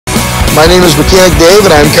My name is Mechanic Dave,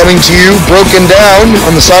 and I'm coming to you broken down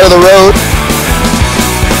on the side of the road.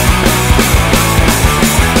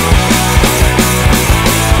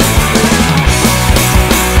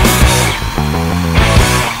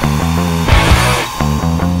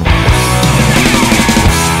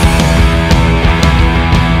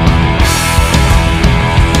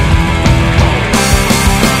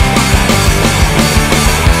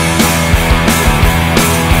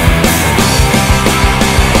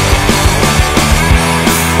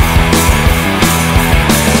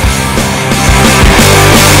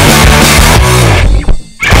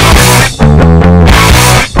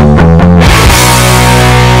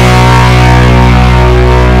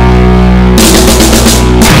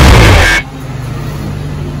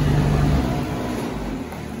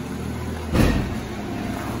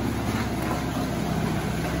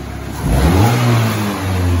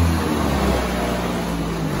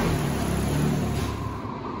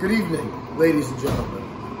 Good evening, ladies and gentlemen.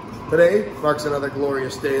 Today marks another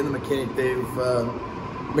glorious day in the Mechanic Dave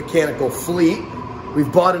mechanical fleet.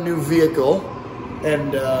 We've bought a new vehicle,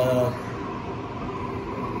 and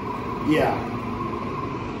yeah,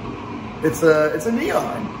 it's a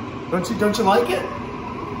Neon. Don't you like it?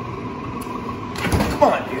 Come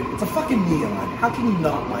on, dude, it's a fucking Neon. How can you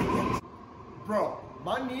not like it, bro?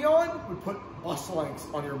 My Neon would put bus lengths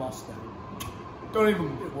on your Mustang. Don't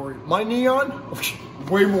even worry. My Neon,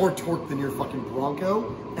 way more torque than your fucking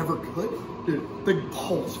Bronco ever could. Dude, big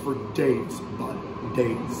pulse for days, bud,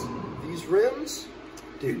 days. These rims,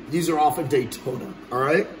 dude, these are off of Daytona, all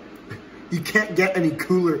right? You can't get any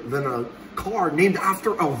cooler than a car named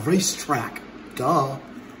after a racetrack. Duh.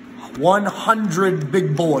 100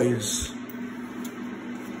 big boys.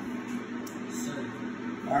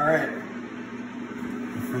 All right.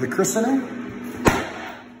 For the christening,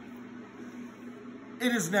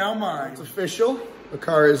 it is now mine. It's official. The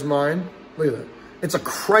car is mine. Look at that. It's a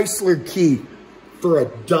Chrysler key for a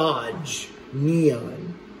Dodge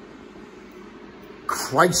Neon.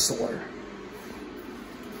 Chrysler.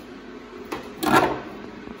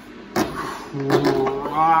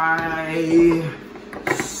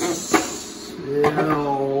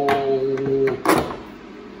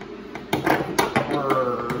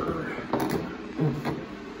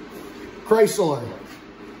 Chrysler.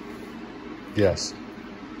 Yes.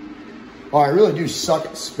 Oh, I really do suck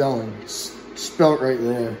at spelling. Spell it right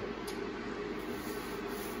there.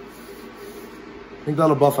 Think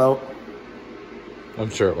that'll buff out? I'm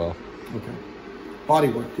sure it will. Okay.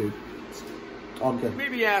 Bodywork, dude. All good. You may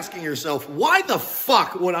be asking yourself, why the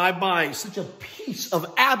fuck would I buy such a piece of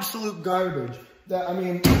absolute garbage? That, I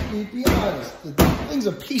mean, be honest, the thing's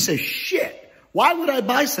a piece of shit. Why would I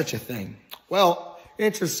buy such a thing? Well,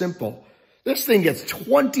 it's just simple. This thing gets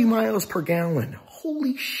 20 miles per gallon.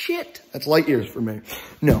 Holy shit. That's light years for me.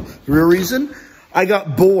 No, the real reason, I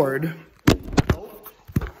got bored.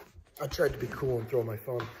 I tried to be cool and throw my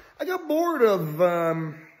phone. I got bored of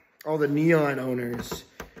all the Neon owners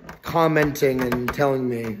commenting and telling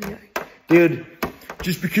me, dude,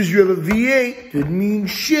 just because you have a V8 didn't mean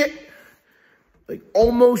shit. Like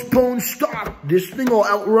almost bone stock. This thing will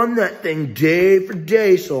outrun that thing day for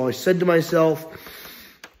day. So I said to myself,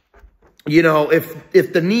 you know,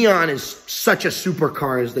 if the Neon is such a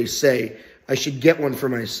supercar as they say, I should get one for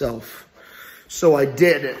myself. So I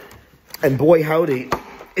did, and boy howdy,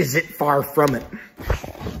 is it far from it.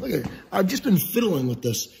 Look at it. I've just been fiddling with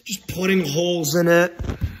this, just putting holes in it.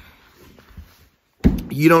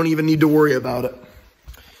 You don't even need to worry about it.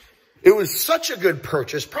 It was such a good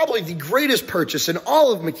purchase, probably the greatest purchase in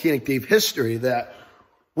all of Mechanic Dave history, that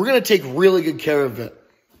we're going to take really good care of it.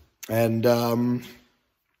 And,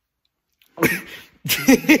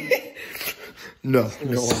 no,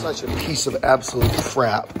 such a piece of absolute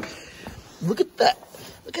crap. Look at that.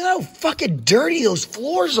 Look at how fucking dirty those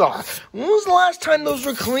floors are. When was the last time those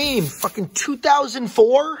were clean? Fucking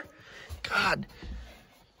 2004? God.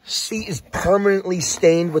 Seat is permanently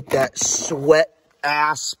stained with that sweat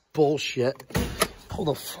ass bullshit. Pull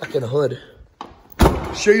the fucking hood.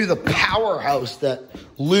 Show you the powerhouse that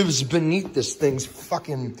lives beneath this thing's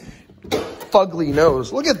fucking fugly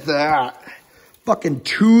nose. Look at that. Fucking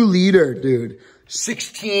 2-liter, dude.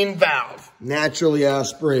 16 valve. Naturally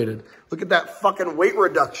aspirated. Look at that fucking weight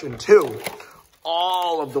reduction, too.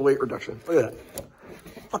 All of the weight reduction. Look at that.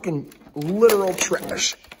 Fucking literal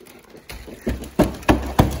trash.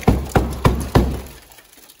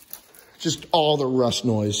 Just all the rust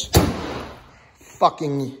noise.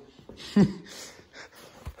 Fucking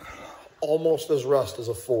almost as rust as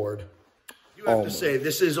a Ford. I have to say,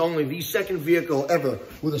 this is only the second vehicle ever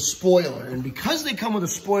with a spoiler. And because they come with a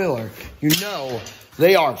spoiler, you know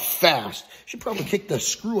they are fast. Should probably kick the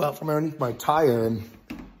screw out from underneath my tire and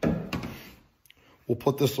we'll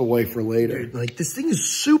put this away for later. Like, this thing is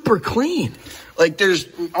super clean. Like, there's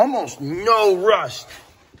almost no rust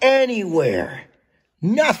anywhere.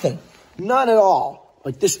 Nothing. None at all.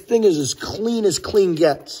 Like, this thing is as clean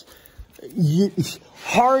gets.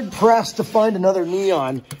 Hard pressed to find another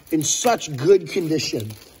Neon in such good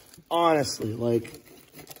condition. Honestly, like,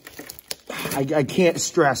 I can't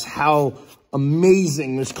stress how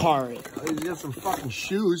amazing this car is. You got some fucking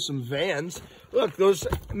shoes, some Vans. Look, those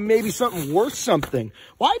maybe something worth something.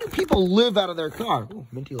 Why do people live out of their car? Oh,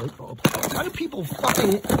 minty light bulb. Why do people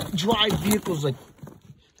fucking drive vehicles like,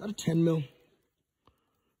 is that a 10 mil?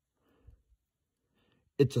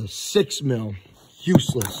 It's a 6 mil.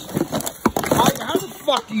 Useless. How the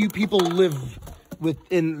fuck do you people live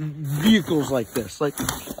in vehicles like this? Like,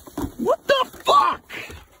 what the fuck?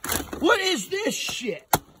 What is this shit?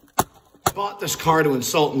 I bought this car to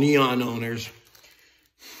insult Neon owners.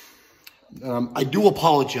 I do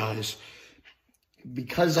apologize.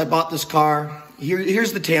 Because I bought this car,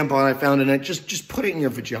 here's the tampon I found in it. Just put it in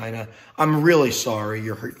your vagina. I'm really sorry.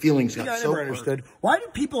 Your feelings got so hurt. I never understood. Why do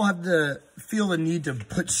people have to feel the need to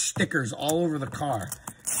put stickers all over the car?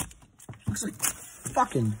 Looks like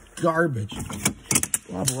fucking garbage.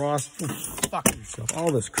 Bob Ross, fuck yourself.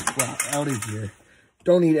 All this crap out of here.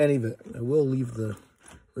 Don't need any of it. I will leave the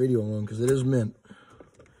radio alone because it is mint.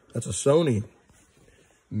 That's a Sony.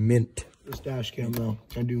 Mint. This dash cam though,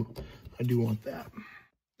 I do want that.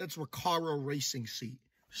 That's Recaro racing seat.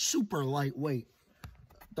 Super lightweight.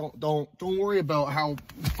 Don't worry about how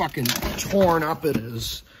fucking torn up it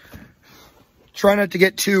is. Try not to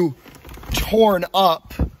get too torn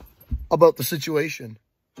up about the situation.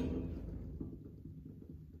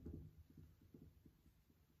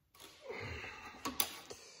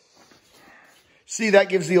 See, that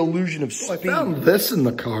gives the illusion of speed. I found this in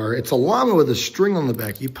the car. It's a llama with a string on the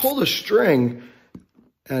back. You pull the string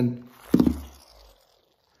and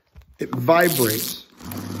it vibrates.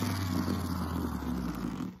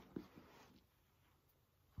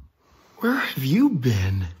 Where have you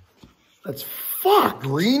been? That's fuck.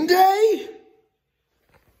 Green Day?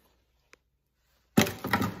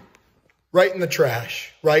 Right in the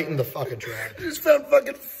trash. Right in the fucking trash. I just found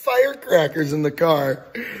fucking firecrackers in the car.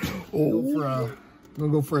 I'm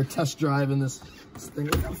gonna go for a test drive in this thing.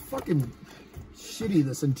 Look how fucking shitty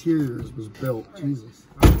this interior was built. Jesus.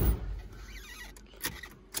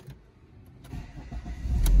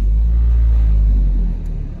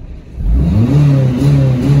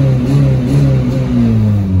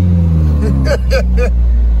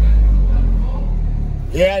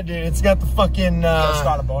 Yeah, dude, it's got the fucking it's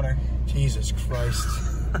got a boner. Jesus Christ.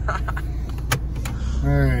 All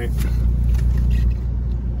right.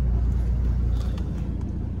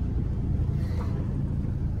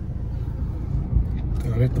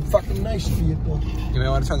 Got it. The fucking nice vehicle. You may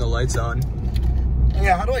want to turn the lights on.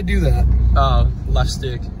 Yeah, how do I do that? Left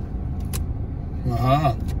stick.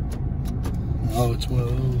 Uh-huh. Oh, it's one of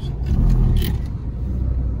those.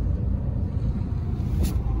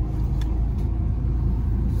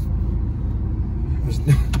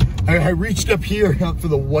 I reached up here out for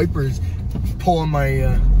the wipers, pulling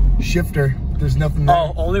my shifter. There's nothing there.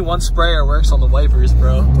 Oh, only one sprayer works on the wipers,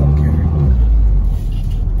 bro. Okay.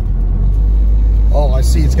 Oh, I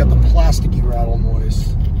see. It's got the plasticky rattle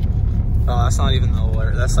noise. Oh, that's not even the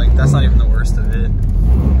worst. That's not even the worst of it.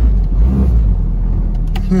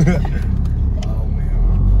 Oh man.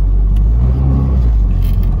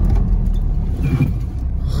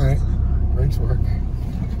 All right, brakes work.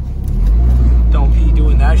 Don't be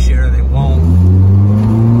doing that shit or they won't.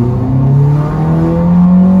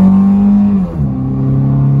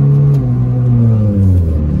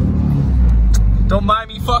 Don't mind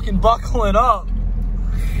me fucking buckling up.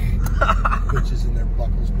 Bitches in their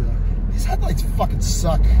buckles be like, these headlights fucking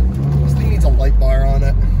suck. This thing needs a light bar on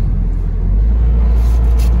it.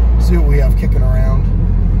 See what we have kicking around.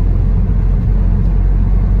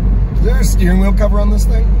 Is there a steering wheel cover on this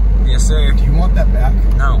thing? Yes, sir. Do you want that back?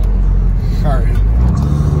 No. Alright.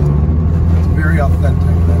 It's very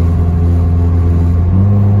authentic then.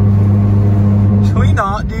 Should we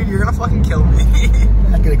not, dude? You're gonna fucking kill me.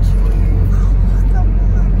 I'm not gonna kill you.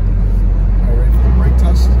 Alright, ready for the brake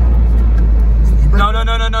test? No,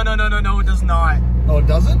 it does not. Oh, it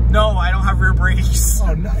doesn't? No, I don't have rear brakes.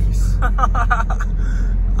 Oh, nice.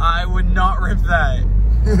 I would not rip that.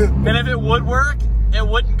 And if it would work, it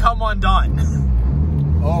wouldn't come undone.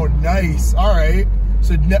 Oh, nice. Alright.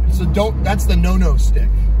 So don't, that's the no-no stick.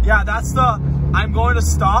 Yeah, that's the, I'm going to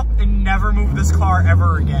stop and never move this car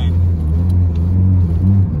ever again.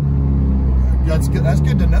 That's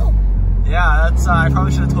good to know. Yeah, that's, I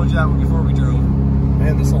probably should have told you that before we drove.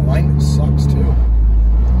 Man, this alignment sucks too.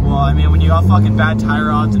 Well, I mean, when you got fucking bad tie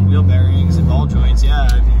rods and wheel bearings and ball joints, yeah,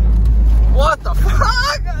 I mean, what the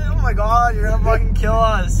fuck? Oh my god, you're gonna fucking kill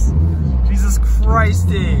us. Jesus Christ,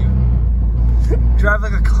 Dave. You drive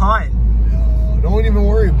like a cunt. No, don't even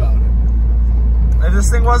worry about it. If this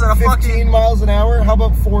thing wasn't a 15 fucking... miles an hour? How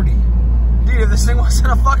about 40? Dude, if this thing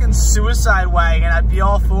wasn't a fucking suicide wagon, I'd be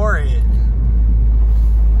all for it.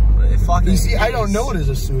 But it fucking You see, is. I don't know it is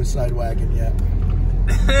a suicide wagon yet.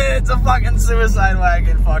 It's a fucking suicide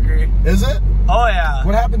wagon, fucker. Is it? Oh, yeah.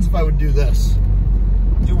 What happens if I would do this?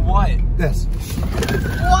 Do what? This.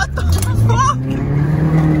 What the fuck?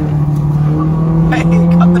 Hey,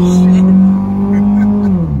 cut the shit.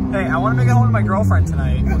 Hey, I want to make it home to my girlfriend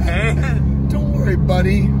tonight, okay? Don't worry,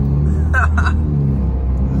 buddy. Hey,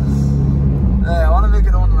 I want to make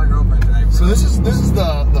it home to my girlfriend tonight. Bro. So this is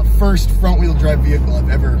the first front-wheel drive vehicle I've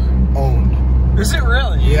ever owned. Is it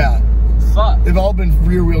really? Yeah. Fuck. They've all been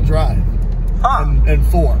rear-wheel drive. Huh. And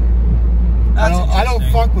four. That's I don't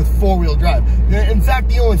fuck with four-wheel drive. In fact,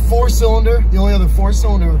 the only other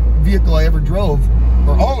four-cylinder vehicle I ever drove,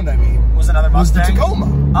 or owned, I mean, Was another was the Mustang? Tacoma.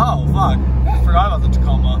 Oh, fuck. I forgot about the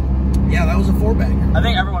Tacoma. Yeah, that was a four-banger. I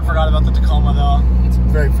think everyone forgot about the Tacoma, though. It's a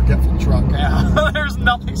very forgetful truck. Yeah, there's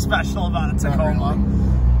nothing special about a Tacoma.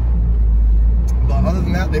 Really. But other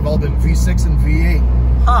than that, they've all been V6 and V8.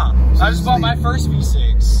 Huh. So I just bought my first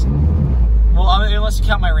V6. Well, I mean, unless you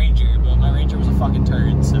count my Ranger, but my Ranger was a fucking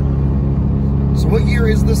turd, so. So what year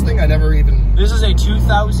is this thing? I never even... This is a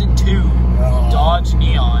 2002 Dodge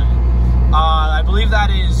Neon. I believe that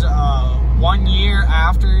is 1 year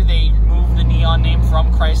after they moved the Neon name from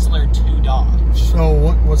Chrysler to Dodge.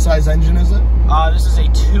 So what size engine is it? This is a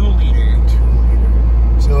 2-liter.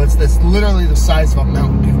 So it's literally the size of a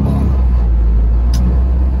Mountain Dew bottle.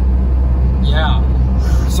 Yeah.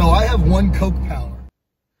 So I have one Coke Power.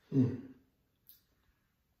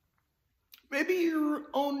 Maybe your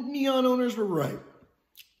own Neon owners were right.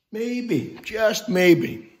 Maybe, just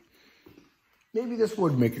maybe. Maybe this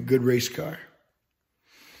would make a good race car.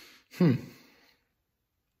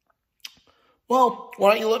 Well,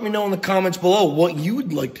 why don't you let me know in the comments below what you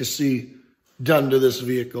would like to see done to this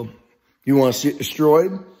vehicle. You want to see it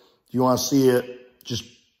destroyed? Do you want to see it just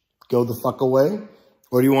go the fuck away?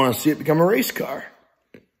 Or do you want to see it become a race car?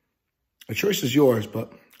 The choice is yours,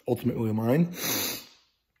 but ultimately mine.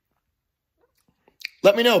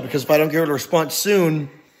 Let me know, because if I don't get a response soon,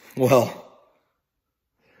 well,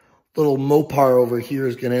 little Mopar over here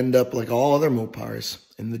is going to end up like all other Mopars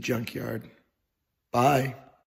in the junkyard. Bye.